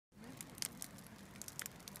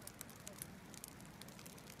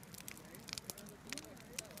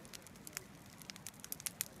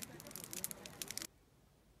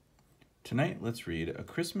Tonight, let's read A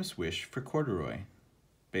Christmas Wish for Corduroy,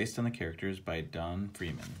 based on the characters by Don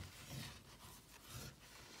Freeman.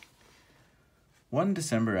 One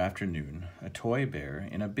December afternoon, a toy bear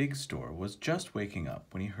in a big store was just waking up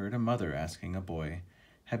when he heard a mother asking a boy,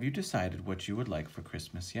 "Have you decided what you would like for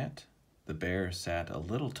Christmas yet?" The bear sat a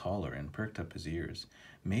little taller and perked up his ears.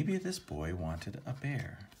 Maybe this boy wanted a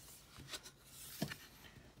bear.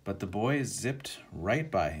 But the boy zipped right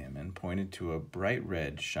by him and pointed to a bright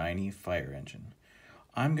red, shiny fire engine.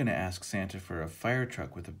 "I'm going to ask Santa for a fire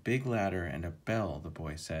truck with a big ladder and a bell," the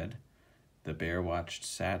boy said. The bear watched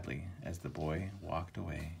sadly as the boy walked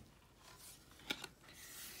away.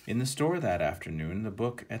 In the store that afternoon, the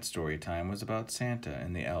book at story time was about Santa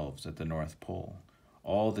and the elves at the North Pole.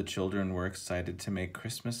 All the children were excited to make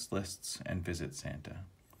Christmas lists and visit Santa.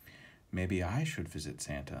 Maybe I should visit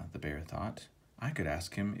Santa, the bear thought. I could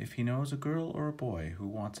ask him if he knows a girl or a boy who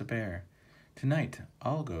wants a bear. Tonight,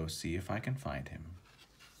 I'll go see if I can find him.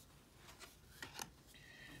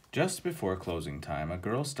 Just before closing time, a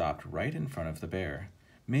girl stopped right in front of the bear.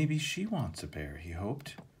 Maybe she wants a bear, he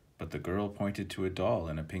hoped. But the girl pointed to a doll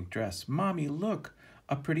in a pink dress. "Mommy, look,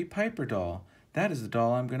 a pretty Piper doll. That is the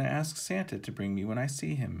doll I'm going to ask Santa to bring me when I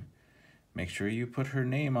see him." "Make sure you put her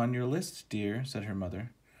name on your list, dear," said her mother.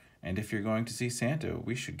 "And if you're going to see Santa,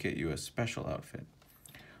 we should get you a special outfit."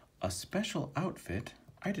 "A special outfit?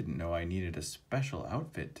 I didn't know I needed a special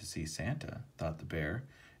outfit to see Santa," thought the bear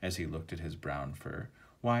as he looked at his brown fur.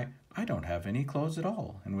 "Why, I don't have any clothes at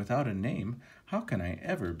all, and without a name, how can I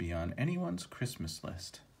ever be on anyone's Christmas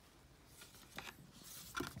list?"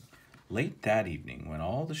 Late that evening, when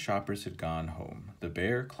all the shoppers had gone home, the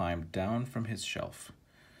bear climbed down from his shelf.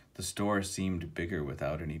 The store seemed bigger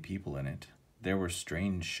without any people in it. There were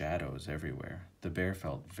strange shadows everywhere. The bear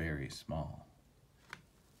felt very small.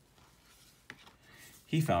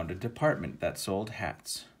 He found a department that sold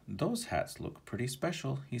hats. "Those hats look pretty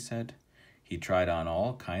special," he said. He tried on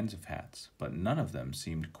all kinds of hats, but none of them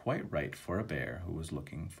seemed quite right for a bear who was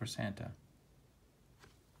looking for Santa.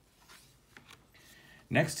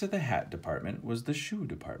 Next to the hat department was the shoe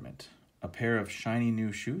department. A pair of shiny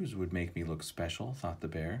new shoes would make me look special, thought the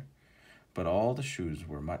bear. But all the shoes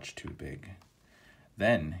were much too big.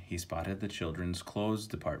 Then he spotted the children's clothes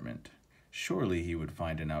department. Surely he would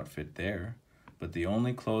find an outfit there, but the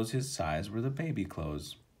only clothes his size were the baby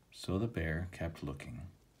clothes, so the bear kept looking.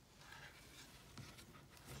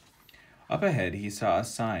 Up ahead he saw a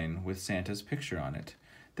sign with Santa's picture on it.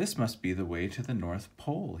 "This must be the way to the North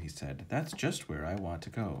Pole," he said. "That's just where I want to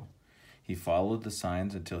go." He followed the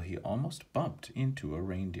signs until he almost bumped into a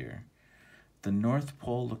reindeer. "The North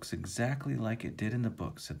Pole looks exactly like it did in the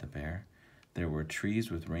book," said the bear. There were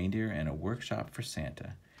trees with reindeer and a workshop for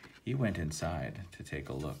Santa. He went inside to take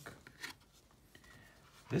a look.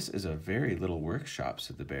 "This is a very little workshop,"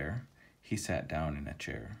 said the bear. He sat down in a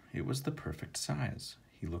chair. It was the perfect size.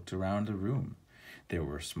 He looked around the room. There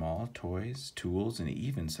were small toys, tools, and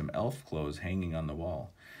even some elf clothes hanging on the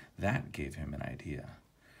wall. That gave him an idea.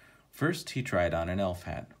 First he tried on an elf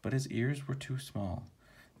hat, but his ears were too small.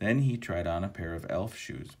 Then he tried on a pair of elf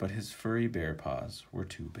shoes, but his furry bear paws were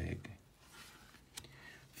too big.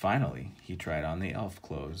 Finally, he tried on the elf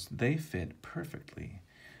clothes. They fit perfectly.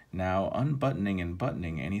 Now, unbuttoning and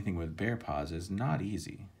buttoning anything with bear paws is not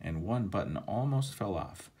easy, and one button almost fell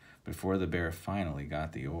off before the bear finally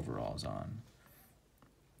got the overalls on.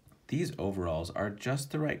 "These overalls are just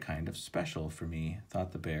the right kind of special for me,"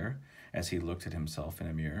 thought the bear as he looked at himself in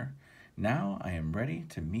a mirror. "Now I am ready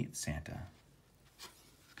to meet Santa."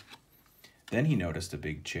 Then he noticed a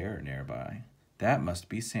big chair nearby. "That must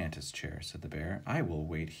be Santa's chair," said the bear. "I will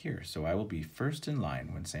wait here, so I will be first in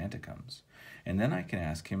line when Santa comes, and then I can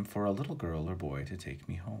ask him for a little girl or boy to take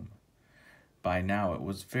me home." By now it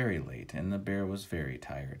was very late, and the bear was very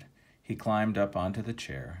tired. He climbed up onto the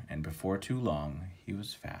chair, and before too long, he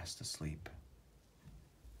was fast asleep.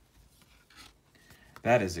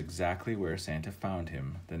 That is exactly where Santa found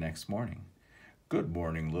him the next morning. "Good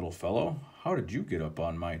morning, little fellow. How did you get up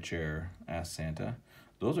on my chair?" asked Santa.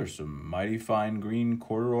 "Those are some mighty fine green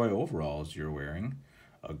corduroy overalls you're wearing.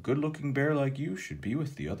 A good-looking bear like you should be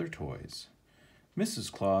with the other toys."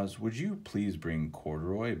 "Mrs. Claus, would you please bring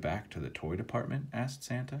Corduroy back to the toy department?" asked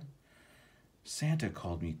Santa. "Santa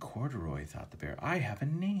called me Corduroy," thought the bear. "I have a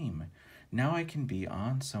name. Now I can be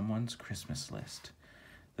on someone's Christmas list."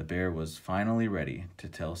 The bear was finally ready to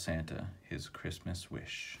tell Santa his Christmas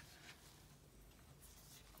wish.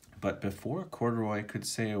 But before Corduroy could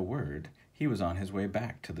say a word, he was on his way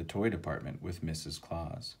back to the toy department with Mrs.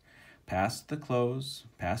 Claus. Past the clothes,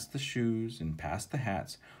 past the shoes, and past the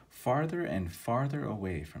hats, farther and farther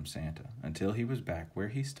away from Santa, until he was back where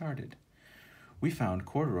he started. "We found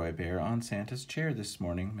Corduroy Bear on Santa's chair this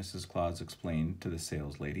morning," Mrs. Claus explained to the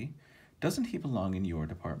saleslady. "Doesn't he belong in your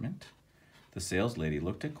department?" The saleslady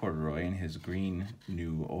looked at Corduroy in his green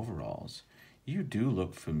new overalls. "You do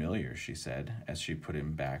look familiar," she said, as she put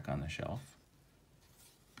him back on the shelf.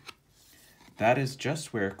 That is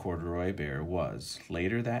just where Corduroy Bear was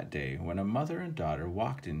later that day when a mother and daughter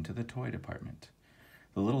walked into the toy department.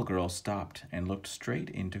 The little girl stopped and looked straight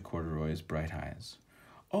into Corduroy's bright eyes.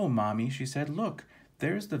 "Oh, Mommy," she said, "look,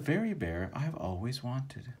 there's the very bear I've always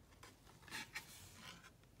wanted."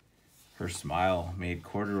 Her smile made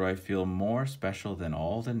Corduroy feel more special than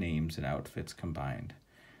all the names and outfits combined.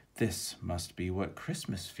 "This must be what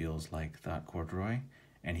Christmas feels like," thought Corduroy,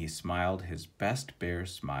 and he smiled his best bear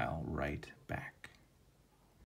smile right back.